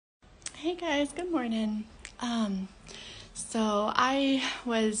Hey guys, good morning. So I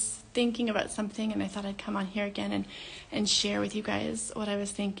was thinking about something and I thought I'd come on here again and share with you guys what I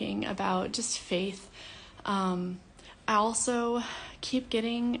was thinking about just faith. I also keep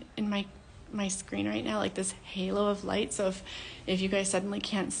getting in my screen right now like this halo of light. So if you guys suddenly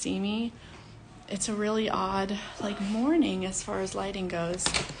can't see me, it's a really odd like morning as far as lighting goes.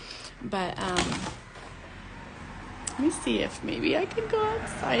 But let me see if maybe I can go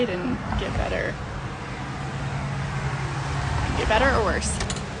outside and get better. Get better or worse?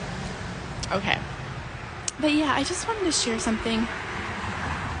 Okay. But yeah, I just wanted to share something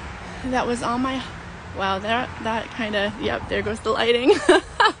that was on my... Wow, that kind of... Yep, there goes the lighting.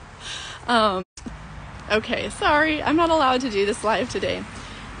 Okay, sorry. I'm not allowed to do this live today.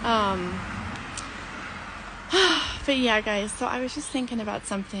 But yeah, guys, so I was just thinking about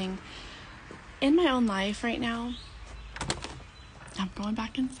something in my own life right now. I'm going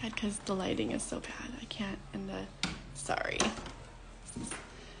back inside because the lighting is so bad. I can't sorry.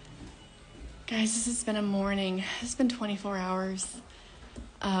 Guys, this has been a morning. It's been 24 hours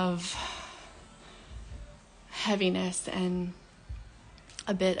of heaviness and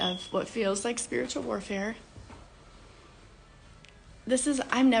a bit of what feels like spiritual warfare.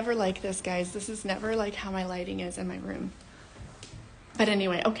 I'm never like this, guys. This is never like how my lighting is in my room. But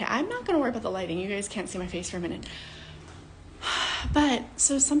anyway, okay, I'm not going to worry about the lighting. You guys can't see my face for a minute. But,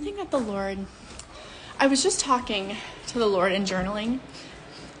 so something that I was just talking to the Lord and journaling,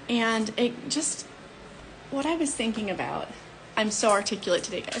 and what I was thinking about, I'm so articulate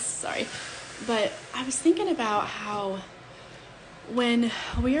today, guys, sorry, but I was thinking about how when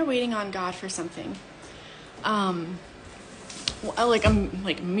we are waiting on God for something, like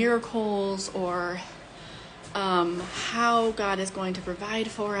miracles or how God is going to provide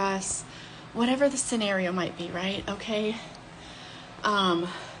for us, whatever the scenario might be, right? Okay.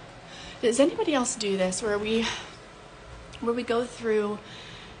 Does anybody else do this where we go through,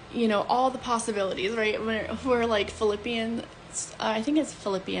 all the possibilities, right? We're like Philippians, I think it's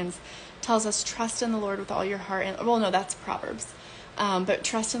Philippians, tells us trust in the Lord with all your heart. That's Proverbs. But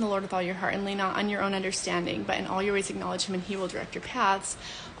trust in the Lord with all your heart and lean not on your own understanding, but in all your ways acknowledge him and he will direct your paths.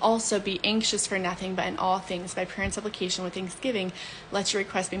 Also be anxious for nothing, but in all things by prayer and supplication with thanksgiving, let your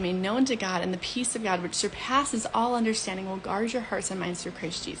requests be made known to God, and the peace of God, which surpasses all understanding, will guard your hearts and minds through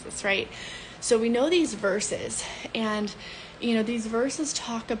Christ Jesus, right? So we know these verses, and these verses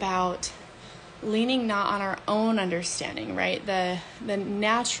talk about leaning not on our own understanding, right? The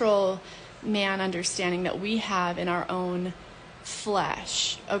natural man understanding that we have in our own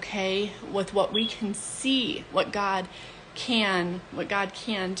flesh, okay, with what we can see, what God can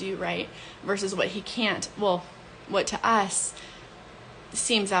do, right, versus what he can't, what to us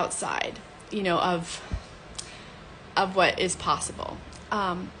seems outside, of what is possible.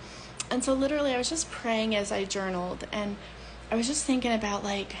 And so literally I was just praying as I journaled, and I was just thinking about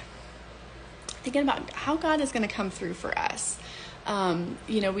how God is going to come through for us.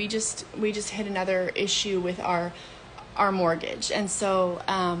 We just hit another issue with our mortgage. And so,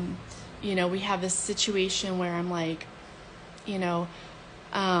 we have this situation where I'm like, we're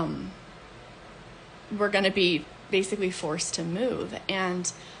going to be basically forced to move,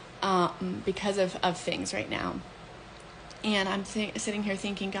 and because of things right now. And I'm sitting here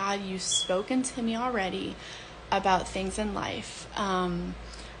thinking, God, you've spoken to me already about things in life.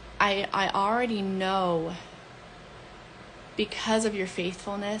 I already know, because of your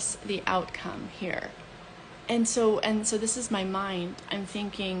faithfulness, the outcome here. And so this is my mind. I'm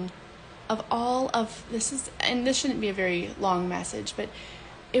thinking of all of this and this shouldn't be a very long message, but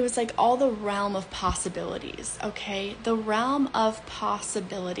it was like all the realm of possibilities, okay? The realm of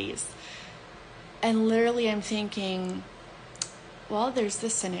possibilities. And literally I'm thinking, well, there's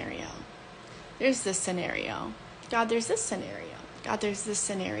this scenario. There's this scenario. God, there's this scenario. God, there's this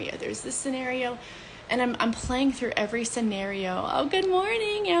scenario. There's this scenario. And I'm playing through every scenario. Oh, good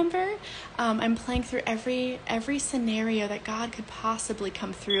morning, Amber. I'm playing through every scenario that God could possibly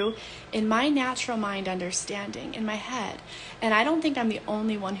come through in my natural mind understanding, in my head. And I don't think I'm the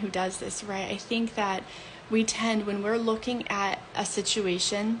only one who does this, right? I think that we tend, when we're looking at a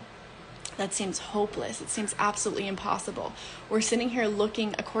situation that seems hopeless, it seems absolutely impossible, we're sitting here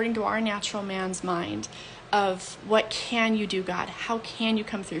looking according to our natural man's mind of what can you do, God? How can you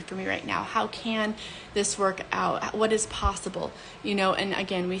come through for me right now? How can this work out? What is possible? And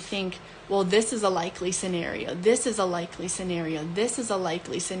again, we think, well, this is a likely scenario. This is a likely scenario. This is a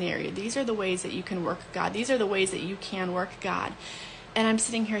likely scenario. These are the ways that you can work, God. These are the ways that you can work, God. And I'm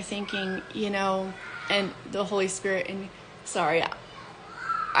sitting here thinking, and the Holy Spirit, and sorry,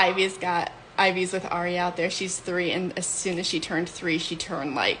 Ivy's with Ari out there. She's 3, and as soon as she turned 3, she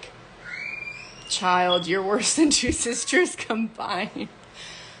turned like child, you're worse than two sisters combined.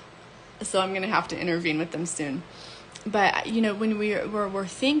 So I'm going to have to intervene with them soon. But, when we're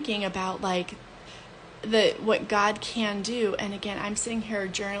thinking about like what God can do, and again, I'm sitting here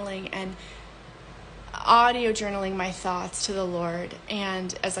journaling and audio journaling my thoughts to the Lord,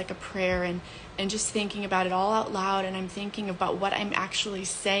 and as like a prayer, and just thinking about it all out loud, and I'm thinking about what I'm actually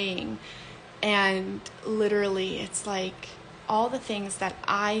saying, and literally it's like all the things that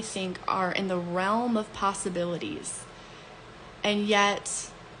I think are in the realm of possibilities. And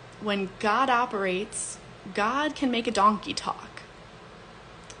yet when God operates, God can make a donkey talk,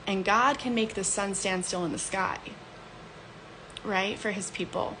 and God can make the sun stand still in the sky, right? For his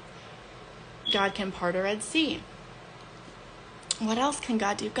people. God can part a Red Sea. What else can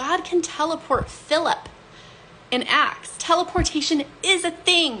God do? God can teleport Philip in Acts. Teleportation is a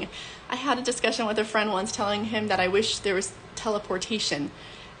thing. I had a discussion with a friend once telling him that I wish there was teleportation,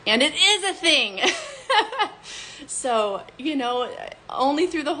 and it is a thing. So, only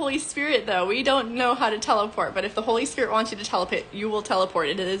through the Holy Spirit, though. We don't know how to teleport, but if the Holy Spirit wants you to teleport, you will teleport.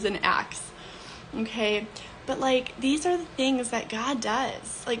 It is in Acts. Okay? But like, these are the things that God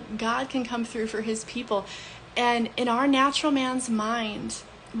does. Like, God can come through for his people. And in our natural man's mind,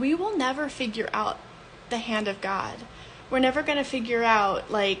 we will never figure out the hand of God. We're never going to figure out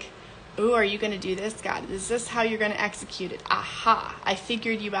like, ooh, are you going to do this, God? Is this how you're going to execute it? Aha, I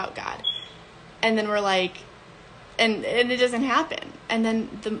figured you out, God. And then we're like, and it doesn't happen. And then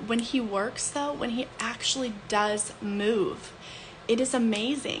when he works, though, when he actually does move, it is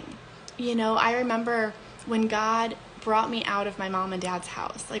amazing. I remember when God brought me out of my mom and dad's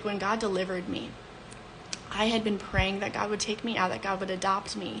house, like when God delivered me, I had been praying that God would take me out, that God would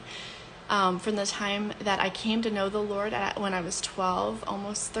adopt me. From the time that I came to know the Lord when I was 12,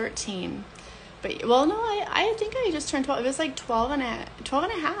 almost 13. But, well, no, I think I just turned 12. It was like 12 and a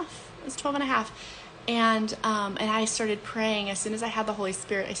half. It was 12 and a half. And I started praying. As soon as I had the Holy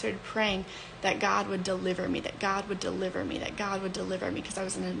Spirit, I started praying that God would deliver me, that God would deliver me, that God would deliver me, because I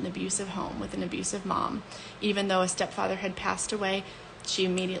was in an abusive home with an abusive mom. Even though a stepfather had passed away, she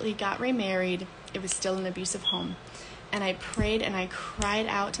immediately got remarried. It was still an abusive home. And I prayed and I cried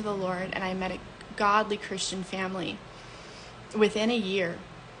out to the Lord, and I met a godly Christian family within a year.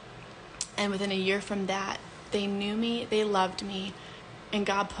 And within a year from that, they knew me, they loved me, and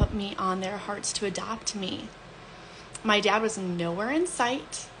God put me on their hearts to adopt me. My dad was nowhere in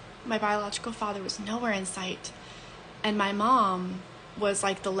sight. My biological father was nowhere in sight. And my mom was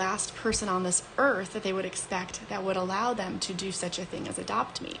like the last person on this earth that they would expect that would allow them to do such a thing as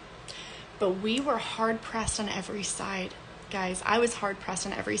adopt me. But we were hard pressed on every side, guys. I was hard pressed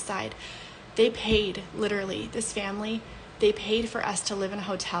on every side. They paid, literally, this family, they paid for us to live in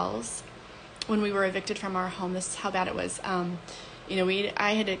hotels when we were evicted from our home. This is how bad it was.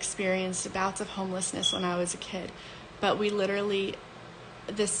 I had experienced bouts of homelessness when I was a kid, but we literally,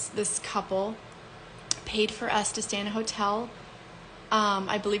 this couple paid for us to stay in a hotel.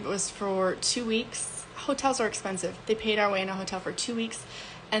 I believe it was for 2 weeks. Hotels are expensive. They paid our way in a hotel for 2 weeks,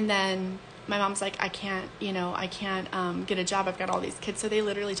 and then my mom's like, I can't get a job. I've got all these kids. So they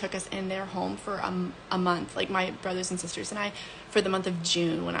literally took us in their home for a month, like my brothers and sisters and I, for the month of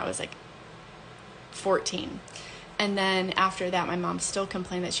June when I was like 14. And then after that, my mom still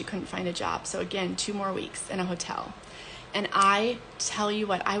complained that she couldn't find a job. So again, 2 more weeks in a hotel. And I tell you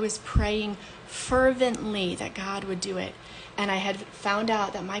what, I was praying fervently that God would do it. And I had found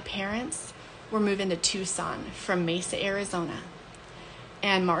out that my parents were moving to Tucson from Mesa, Arizona.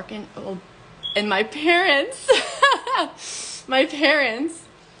 And and my parents,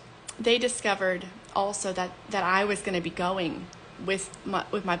 they discovered also that I was going to be going with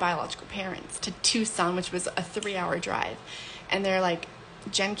my biological parents to Tucson, which was a 3-hour drive. And they're like,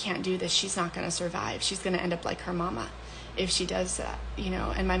 Jen can't do this. She's not going to survive. She's going to end up like her mama if she does that,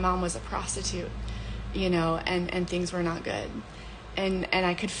 And my mom was a prostitute, and things were not good. And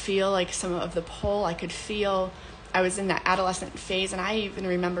I could feel like some of the pull. I was in that adolescent phase, and I even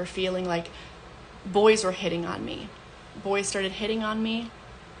remember feeling like boys were hitting on me. Boys started hitting on me,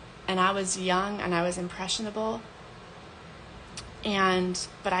 and I was young and I was impressionable.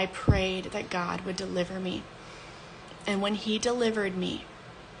 But I prayed that God would deliver me. And when he delivered me,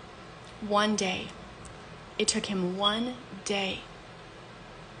 one day, it took him 1 day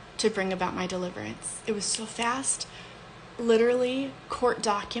to bring about my deliverance. It was so fast. Literally, court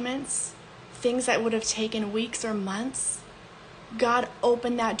documents, things that would have taken weeks or months. God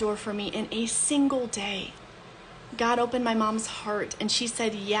opened that door for me in a single day. God opened my mom's heart, and she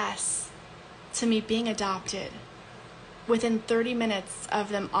said yes to me being adopted within 30 minutes of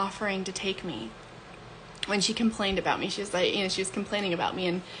them offering to take me. when she complained about me. She was like, she was complaining about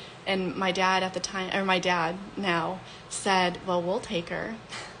me, and my dad at the time, or my dad now, said, well, we'll take her.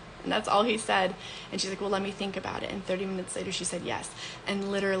 And that's all he said. And she's like, well, let me think about it. And 30 minutes later, she said yes.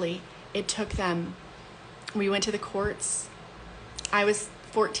 And literally, it took them, we went to the courts. I was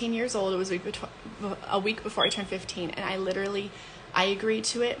 14 years old. It was a week before I turned 15. And I agreed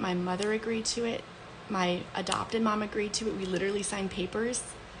to it. My mother agreed to it. My adopted mom agreed to it. We literally signed papers.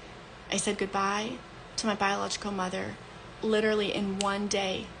 I said goodbye to my biological mother. Literally in one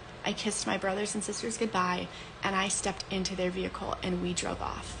day, I kissed my brothers and sisters goodbye, and I stepped into their vehicle and we drove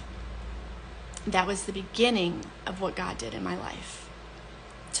off. That was the beginning of what God did in my life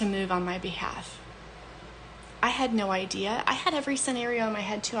to move on my behalf. I had no idea. I had every scenario in my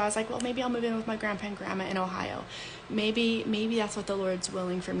head too. I was like, well, maybe I'll move in with my grandpa and grandma in Ohio. Maybe that's what the Lord's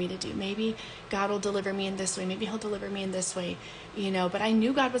willing for me to do. Maybe God will deliver me in this way. Maybe he'll deliver me in this way, but I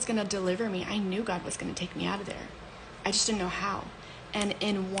knew God was going to deliver me. I knew God was going to take me out of there. I just didn't know how. And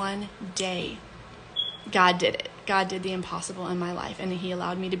in one day, God did it. God did the impossible in my life, and he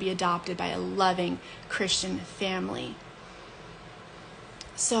allowed me to be adopted by a loving Christian family.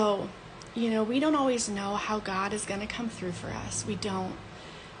 So, we don't always know how God is going to come through for us. We don't.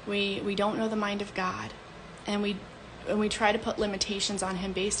 We don't know the mind of God, and we try to put limitations on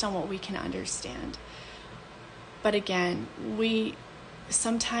him based on what we can understand. But again, we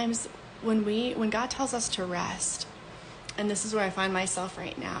sometimes when God tells us to rest, and this is where I find myself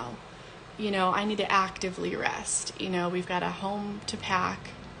right now, I need to actively rest. We've got a home to pack,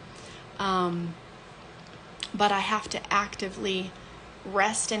 but I have to actively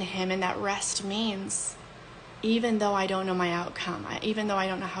rest in him, and that rest means even though I don't know my outcome, even though I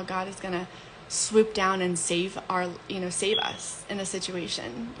don't know how God is going to swoop down and save us in a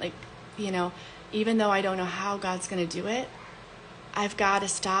situation, even though I don't know how God's going to do it, I've got to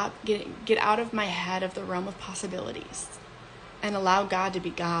stop, get out of my head of the realm of possibilities and allow God to be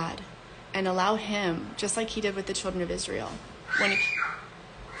God, and allow him, just like he did with the children of Israel when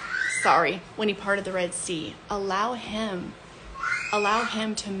he parted the Red Sea. Allow him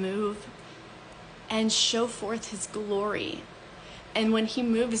to move and show forth his glory. And when he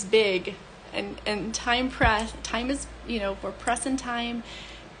moves big, and time is, we're pressing time,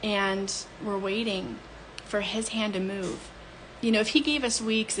 and we're waiting for his hand to move. If he gave us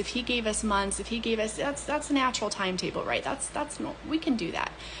weeks, if he gave us months, if he gave us, that's a natural timetable, right? We can do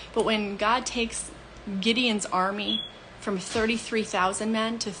that. But when God takes Gideon's army from 33,000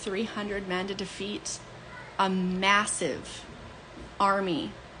 men to 300 men to defeat a massive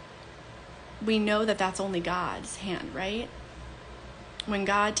army, we know that that's only God's hand, right? When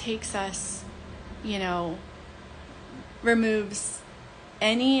God takes us, removes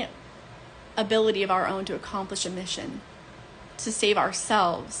any ability of our own to accomplish a mission, to save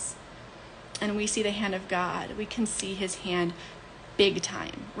ourselves, and we see the hand of God, we can see his hand big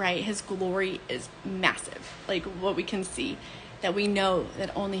time, right? His glory is massive, like what we can see, that we know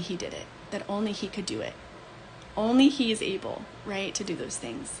that only he did it, that only he could do it. Only he is able, right, to do those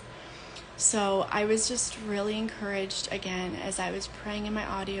things. So I was just really encouraged, again, as I was praying in my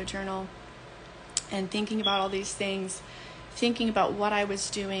audio journal and thinking about all these things, thinking about what I was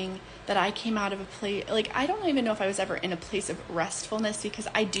doing, that I came out of a place, I don't even know if I was ever in a place of restfulness, because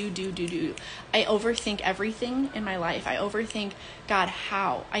I do. I overthink everything in my life. I overthink, God,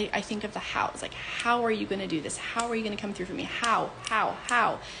 how? I think of the hows, how are you going to do this? How are you going to come through for me? How?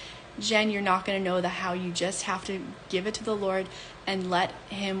 Jen, you're not going to know the how. You just have to give it to the Lord and let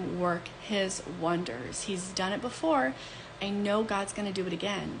him work his wonders. He's done it before. I know God's going to do it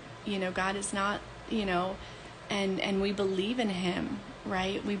again. God is not, and we believe in him,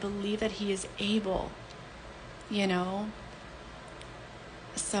 right? We believe that he is able,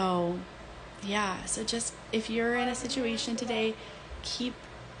 So, yeah. So just, if you're in a situation today, keep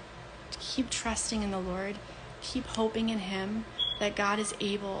trusting in the Lord. Keep hoping in him that God is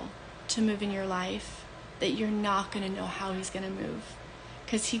able to move in your life, that you're not going to know how he's going to move,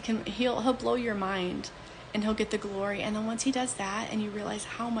 because he'll blow your mind, and he'll get the glory. And then once he does that, and you realize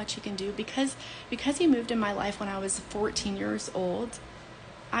how much he can do, because he moved in my life when I was 14 years old,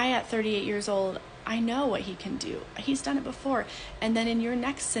 at 38 years old, I know what he can do. He's done it before. And then in your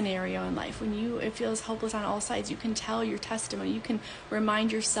next scenario in life, when it feels hopeless on all sides, you can tell your testimony. You can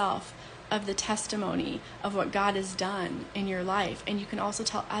remind yourself of the testimony of what God has done in your life. And you can also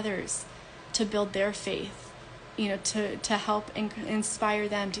tell others to build their faith, to help inspire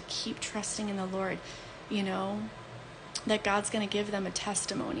them to keep trusting in the Lord, that God's going to give them a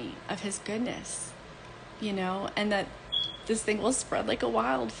testimony of his goodness, and that this thing will spread like a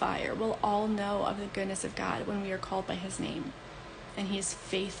wildfire. We'll all know of the goodness of God when we are called by his name. and he's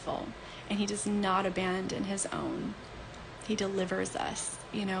faithful, and he does not abandon his own. He delivers us.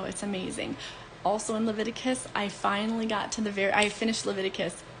 It's amazing. Also in Leviticus, I finally got to I finished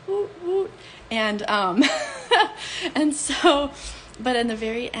Leviticus. Woot, woot. And and so, but in the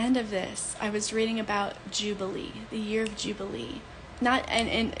very end of this, I was reading about Jubilee, the year of Jubilee.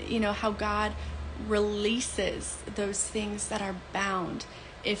 And how God releases those things that are bound.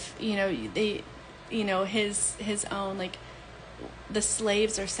 If his own, like, the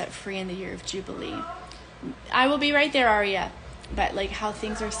slaves are set free in the year of Jubilee. I will be right there, Aria. But like how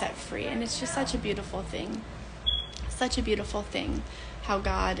things are set free, and it's just such a beautiful thing. Such a beautiful thing how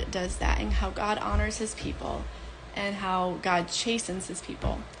God does that, and how God honors his people, and how God chastens his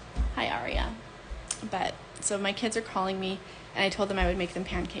people. Hi, Aria. But so my kids are calling me, and I told them I would make them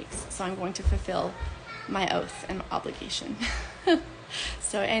pancakes, so I'm going to fulfill my oath and obligation.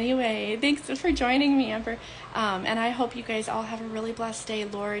 So anyway, thanks for joining me, Amber. And I hope you guys all have a really blessed day.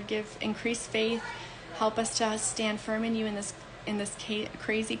 Lord, give increased faith. Help us to stand firm in you in this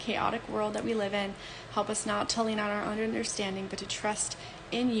crazy, chaotic world that we live in. Help us not to lean on our own understanding, but to trust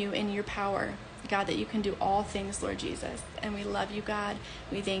in you, in your power, God, that you can do all things, Lord Jesus. And we love you, God.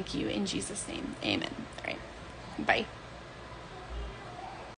 We thank you in Jesus' name. Amen. All right. Bye.